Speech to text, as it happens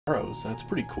arrows. That's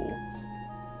pretty cool.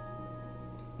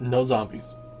 No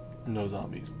zombies. No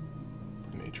zombies.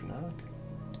 Major knock.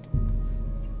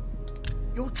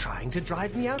 You're trying to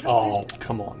drive me out of Oh, this?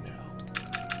 come on now.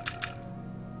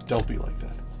 Don't be like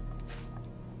that.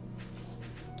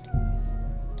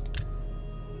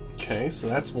 Okay, so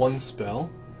that's one spell.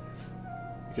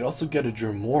 We could also get a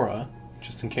Dremora,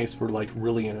 just in case we're like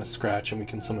really in a scratch and we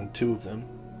can summon 2 of them.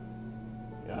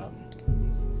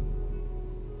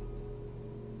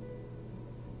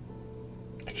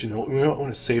 Actually, no, we might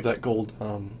want to save that gold.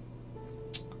 I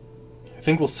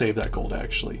think we'll save that gold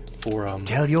actually for an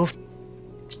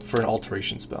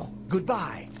alteration spell.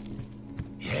 Goodbye.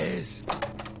 Yes.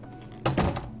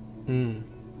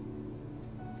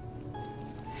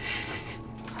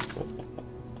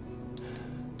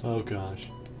 Oh gosh.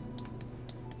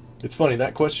 It's funny,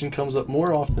 that question comes up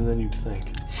more often than you'd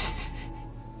think.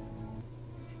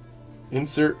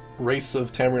 Insert race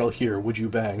of Tamriel here, would you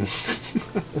bang?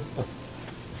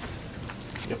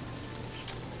 Yep.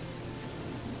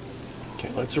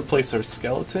 Okay, let's replace our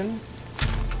skeleton.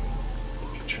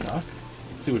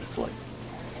 Let's see what it's like.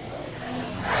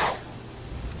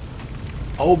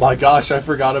 Oh my gosh, I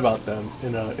forgot about them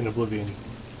in Oblivion.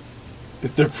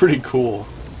 They're pretty cool.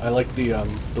 I like the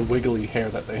wiggly hair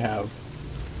that they have.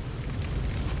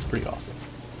 It's pretty awesome.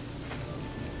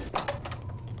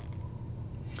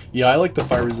 Yeah, I like the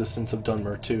fire resistance of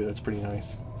Dunmer too. That's pretty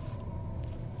nice.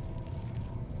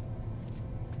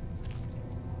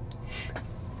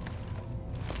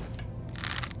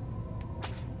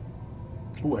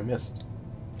 Ooh, I missed.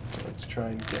 Let's try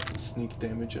and get sneak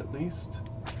damage at least.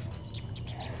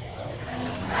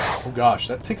 Oh gosh,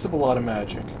 that takes up a lot of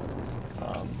magic.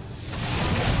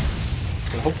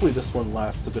 But hopefully this one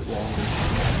lasts a bit longer.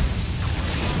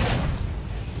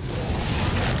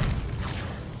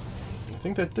 I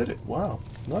think that did it. Wow,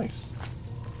 nice.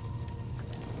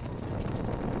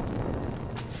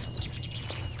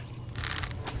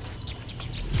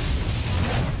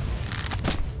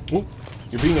 Oop,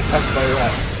 you're being attacked by a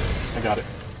rat. I got it.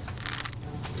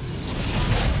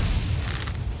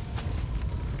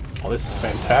 Oh, this is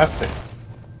fantastic.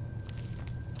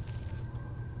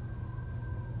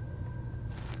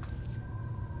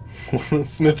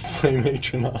 Smith Flame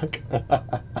Atronach.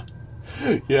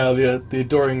 Yeah, the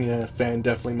adoring fan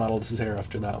definitely modeled his hair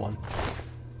after that one.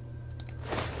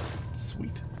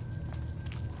 Sweet.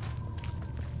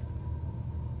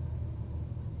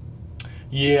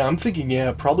 Yeah, I'm thinking,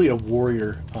 yeah, probably a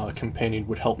warrior companion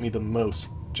would help me the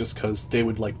most, just because they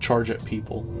would, like, charge at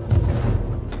people.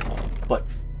 But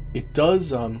it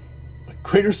does, a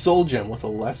greater soul gem with a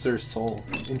lesser soul.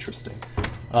 Interesting.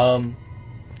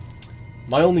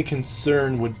 My only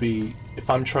concern would be, if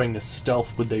I'm trying to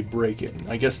stealth, would they break it? And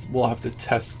I guess we'll have to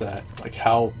test that, like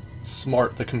how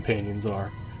smart the companions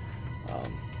are.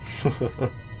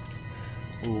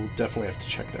 We'll definitely have to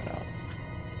check that out.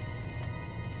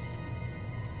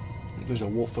 There's a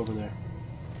wolf over there.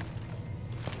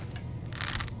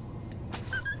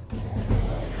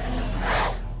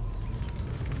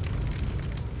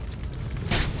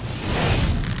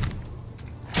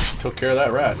 She took care of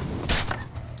that rat.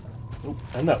 Oh,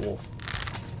 and that wolf.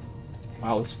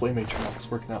 Wow, this Flame Atronach is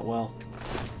working out well.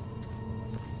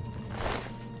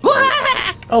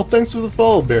 Oh, thanks for the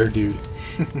follow, bear dude.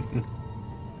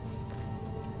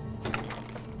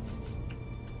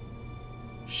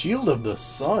 Shield of the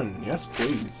Sun, yes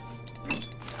please.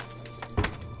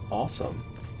 Awesome.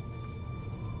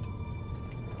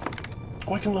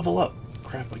 Oh, I can level up.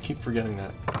 Crap, I keep forgetting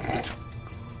that.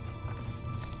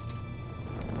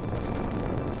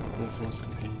 Most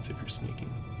companions if you're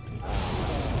sneaking.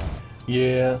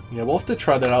 Yeah, we'll have to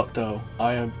try that out though.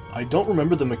 I don't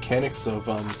remember the mechanics of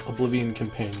Oblivion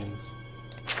companions.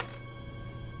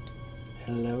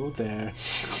 Hello there.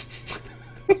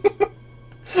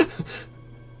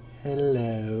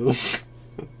 Hello.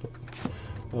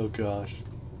 Oh gosh.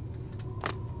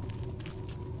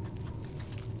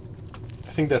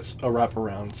 I think that's a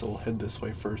wraparound, so we'll head this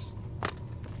way first.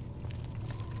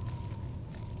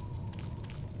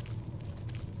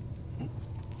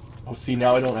 Oh, see,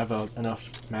 now I don't have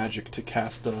enough magic to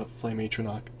cast a Flame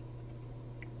Atronach.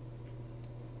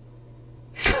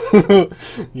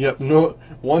 Yep, no.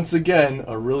 Once again,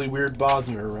 a really weird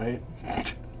Bosmer, right?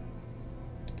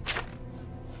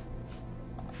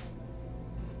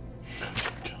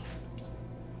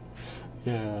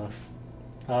 Yeah.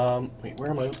 Wait, where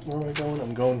am I going?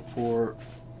 I'm going for,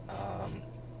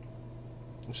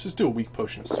 let's just do a weak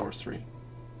potion of sorcery.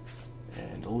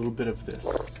 And a little bit of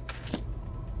this.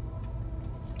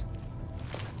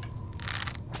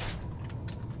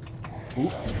 Ooh.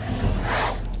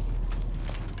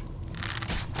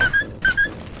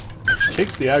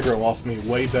 takes the aggro off me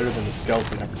way better than the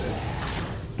skeleton ever did.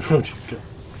 Oh dear God.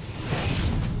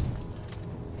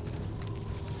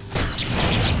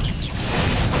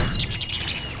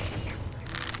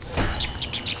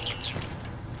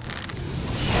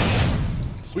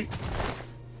 Sweet.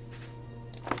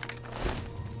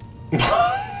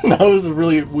 That was a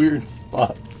really weird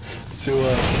spot to,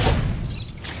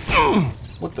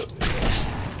 what the?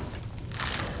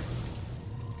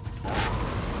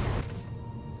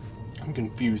 I'm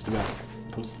confused about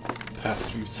those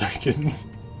past few seconds.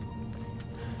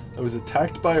 I was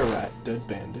attacked by a rat, dead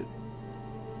bandit.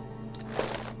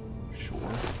 Sure.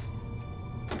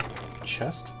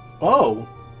 Chest? Oh!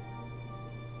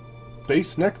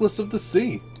 Base necklace of the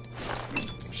sea.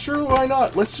 Sure, why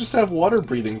not? Let's just have water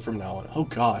breathing from now on. Oh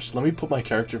gosh, let me put my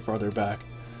character farther back.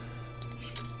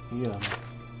 Yeah.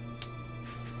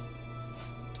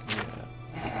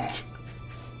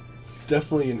 He's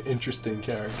definitely an interesting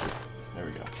character. There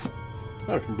we go.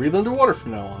 Oh, I can breathe underwater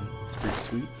from now on. It's pretty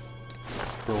sweet.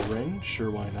 Pearl ring, sure,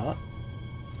 why not?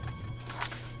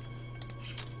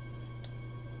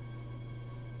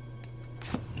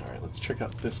 Alright, let's check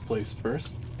out this place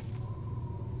first.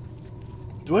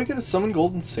 Do I get a summon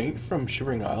Golden Saint from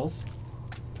Shivering Isles?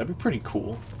 That'd be pretty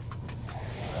cool.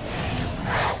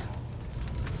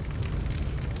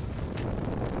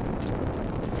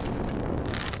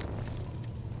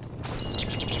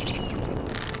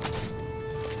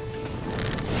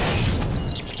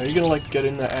 Are you gonna, like, get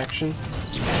in that action?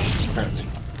 Apparently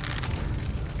not.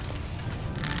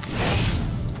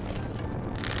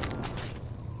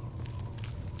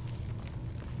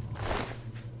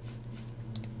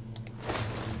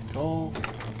 Call.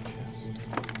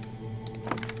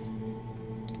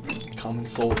 Common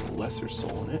soul with a lesser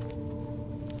soul in it.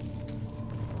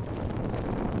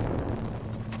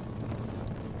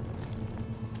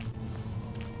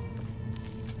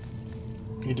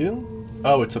 You do?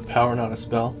 Oh, it's a power, not a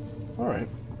spell? Alright.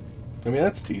 I mean,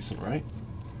 that's decent, right?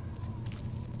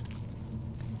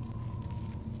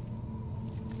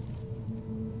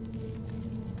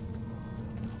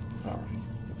 Alright,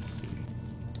 let's see.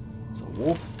 There's a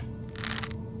wolf.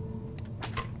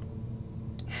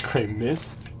 I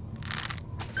missed.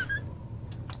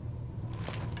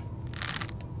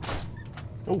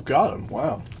 Oh, got him.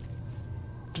 Wow.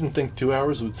 Didn't think 2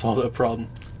 hours would solve that problem.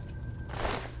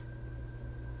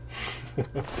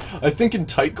 I think in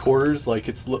tight quarters, like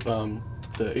the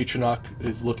Atronach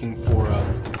is looking for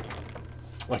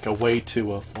like a way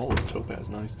to flawless topaz,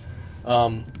 nice.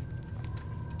 A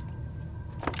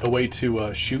way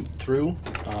to shoot through,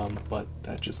 but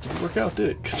that just didn't work out, did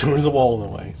it? Because there was a wall in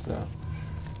the way. So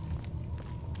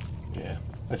yeah,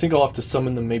 I think I'll have to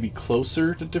summon them maybe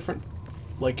closer to different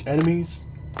like enemies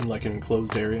in like an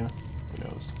enclosed area. Who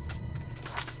knows?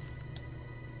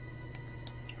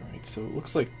 So it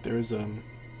looks like there's a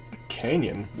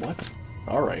canyon. What?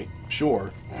 Alright,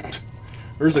 sure.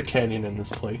 There's a canyon in this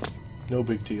place. No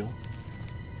big deal.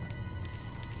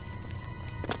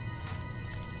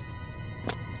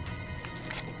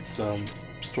 Let's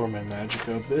restore my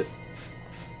magicka a bit.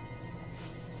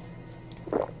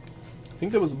 I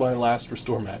think that was my last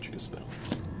restore magicka spell.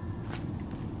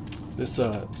 This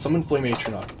Summon Flame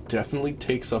Atronach definitely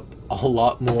takes up a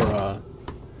lot more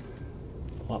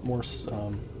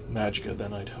magicka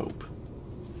than I'd hope.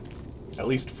 At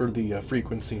least for the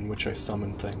frequency in which I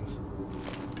summon things.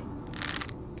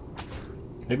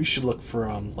 Maybe should look for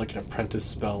like an apprentice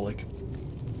spell, like,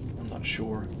 I'm not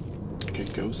sure, like a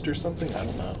ghost or something? I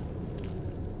don't know.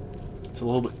 It's a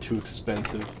little bit too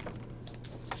expensive.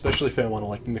 Especially if I want to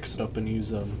like mix it up and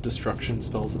use destruction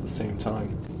spells at the same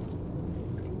time.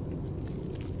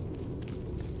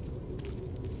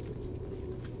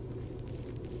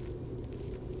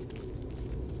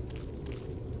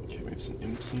 Some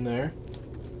imps in there.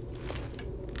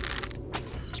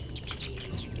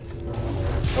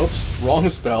 Oops, wrong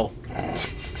spell.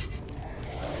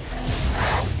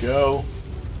 Go.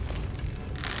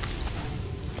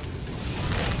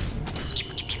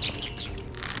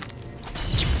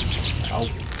 Ow.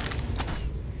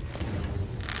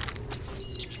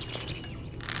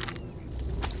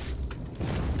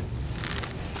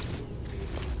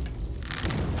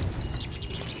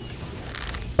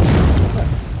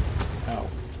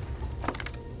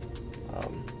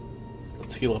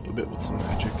 Heal up a bit with some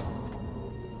magic.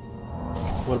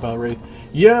 What about Wraith?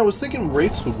 Yeah, I was thinking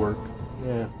Wraiths would work.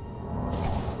 Yeah.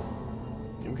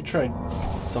 We could try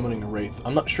summoning a Wraith.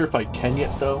 I'm not sure if I can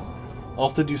yet, though. I'll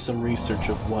have to do some research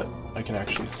of what I can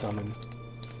actually summon.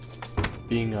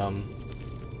 Being,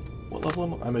 what level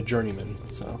am I? I'm a journeyman,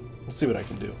 so we'll see what I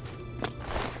can do.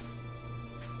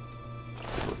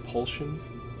 Repulsion.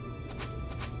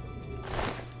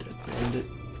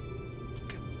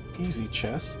 Easy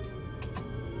chest.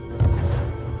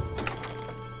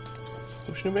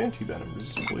 Potion of anti-venom.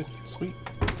 Resist poison. Sweet.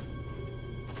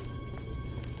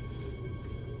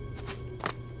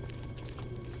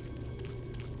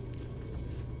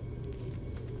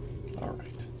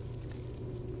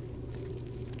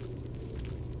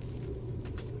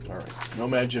 Alright, so no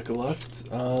magic left.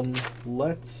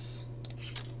 Let's...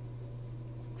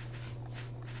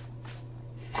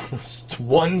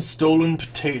 One stolen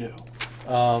potato.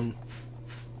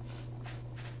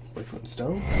 Wakeland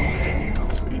stone.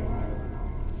 Sweet.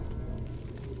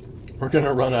 We're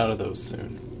gonna run out of those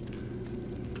soon.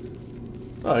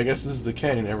 Oh, I guess this is the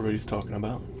canyon everybody's talking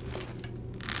about.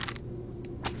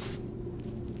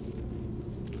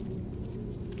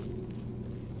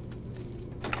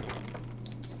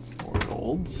 More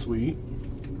gold, sweet.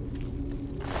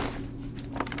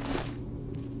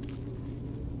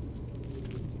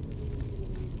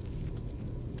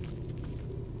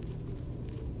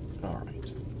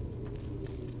 Alright.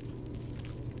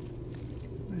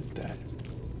 What is that?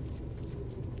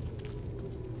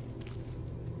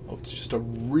 Oh, it's just a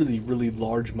really, really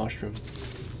large mushroom.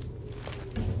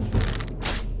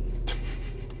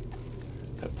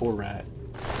 That poor rat.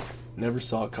 Never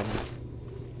saw it coming.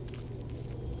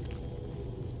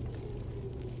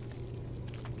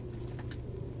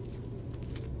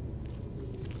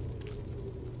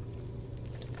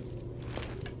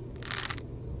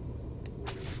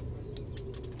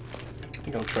 I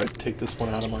think I'll try to take this one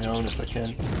out on my own if I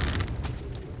can.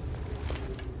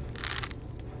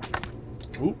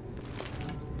 Ooh.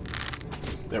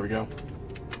 There we go.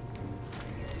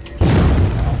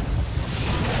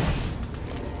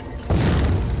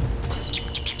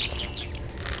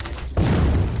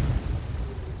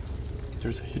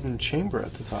 There's a hidden chamber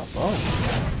at the top.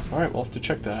 Oh. Alright, we'll have to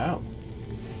check that out.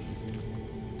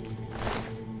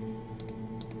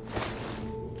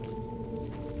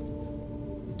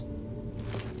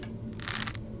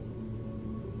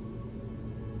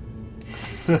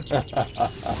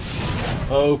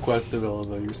 Oh, Quest of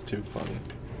Elevators, too funny.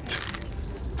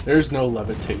 There's no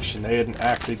levitation. They had an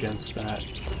act against that.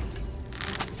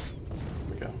 There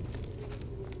we go.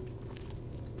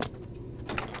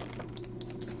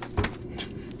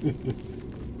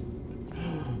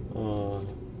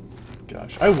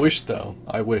 Gosh. I wish, though.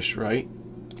 I wish, right?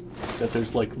 That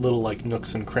there's, like, little, like,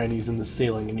 nooks and crannies in the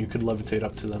ceiling and you could levitate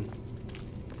up to them.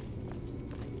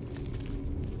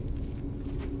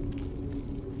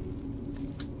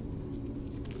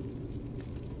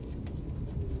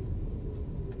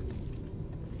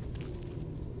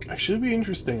 Actually, it'd be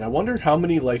interesting. I wondered how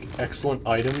many, like, excellent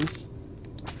items...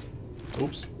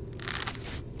 Oops.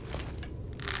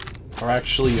 Are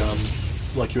actually,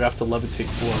 like, you have to levitate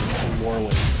for in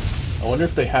Morrowind. I wonder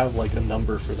if they have, like, a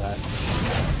number for that.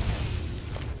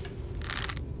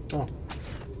 Oh.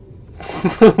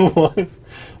 What?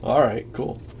 Alright,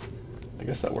 cool. I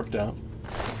guess that worked out.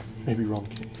 Maybe wrong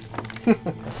case.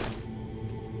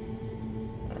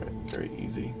 Alright, very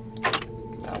easy.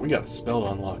 Now, we got a spell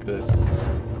to unlock this.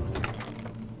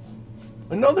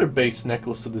 Another base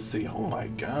necklace of the sea. Oh my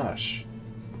gosh.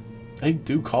 They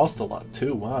do cost a lot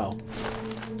too. Wow.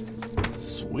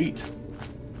 Sweet.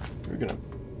 We're gonna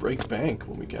break bank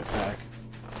when we get back.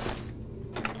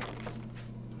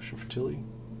 Potion of fertility.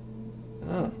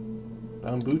 Ah.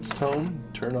 Bound boots tome.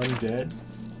 Turn undead.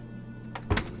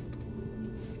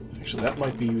 Actually, that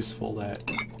might be useful. That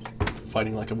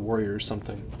fighting like a warrior or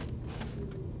something.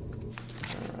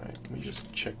 All right. Let me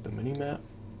just check the mini map.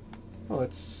 Oh,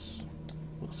 that's.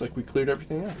 Looks like we cleared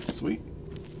everything out. Sweet.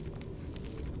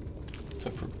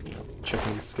 Except for, you know,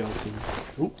 checking the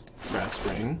skeletons. Ooh, brass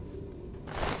ring.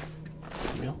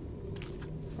 Meal.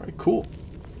 Alright, cool.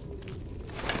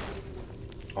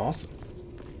 Awesome.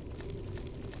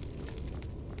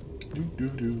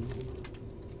 Do.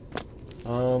 I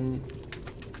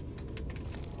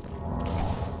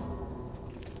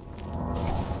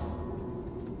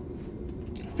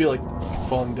feel like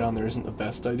falling down there isn't the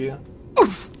best idea.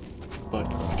 But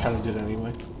I kind of did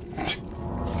anyway. It's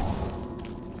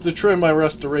to trim my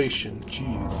restoration.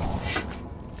 Jeez.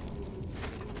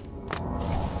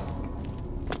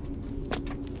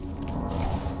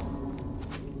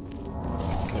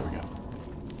 There we go.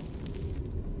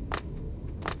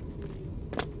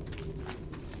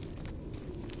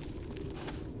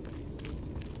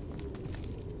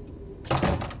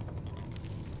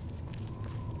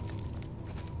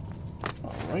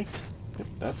 Alright. Yep,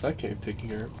 that's that cave taken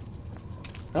care of.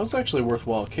 That was actually a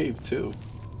worthwhile cave, too.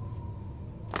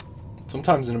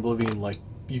 Sometimes in Oblivion, like,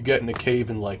 you get in a cave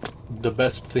and, like, the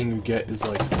best thing you get is,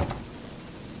 like,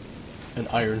 an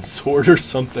iron sword or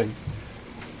something.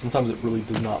 Sometimes it really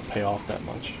does not pay off that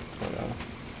much. But, I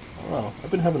don't know. I've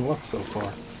been having luck so far.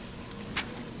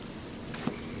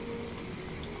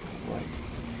 Right.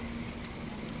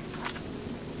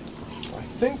 I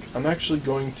think I'm actually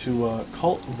going to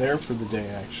call it there for the day,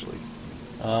 actually.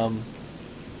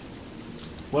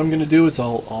 What I'm going to do is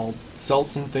I'll sell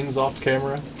some things off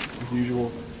camera, as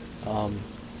usual.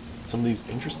 Some of these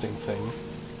interesting things.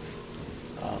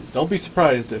 Don't be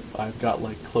surprised if I've got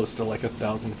like close to like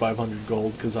 1,500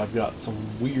 gold, because I've got some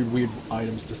weird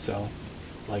items to sell.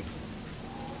 Like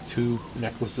 2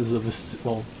 necklaces of this.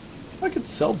 Well, I could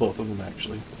sell both of them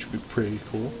actually, which would be pretty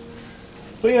cool.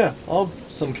 But yeah, I'll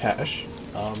have some cash.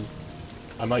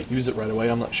 I might use it right away,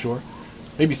 I'm not sure.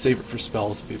 Maybe save it for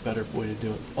spells would be a better way to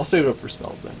do it. I'll save it up for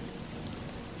spells then.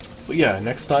 But yeah,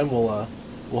 next time we'll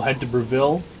head to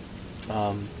Breville,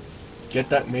 get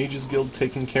that Mages Guild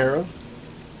taken care of,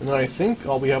 and then I think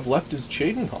all we have left is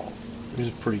Cheydinhal, which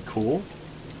is pretty cool.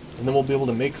 And then we'll be able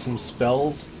to make some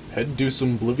spells, head and do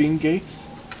some Oblivion gates.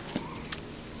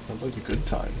 Sounds like a good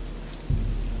time.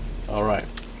 Alright.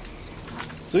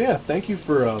 So yeah, thank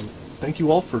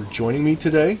you all for joining me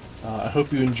today. I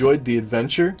hope you enjoyed the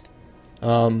adventure.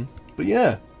 But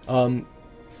yeah,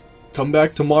 come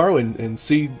back tomorrow and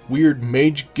see weird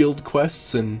Mage Guild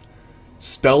quests and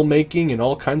spell making and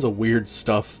all kinds of weird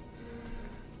stuff.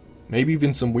 Maybe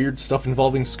even some weird stuff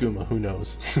involving skooma, who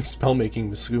knows. Spell making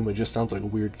with skooma just sounds like a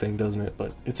weird thing, doesn't it?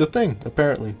 But it's a thing,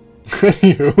 apparently.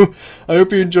 Anywho, I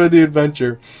hope you enjoyed the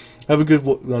adventure. Have a good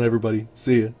one, everybody.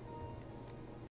 See ya.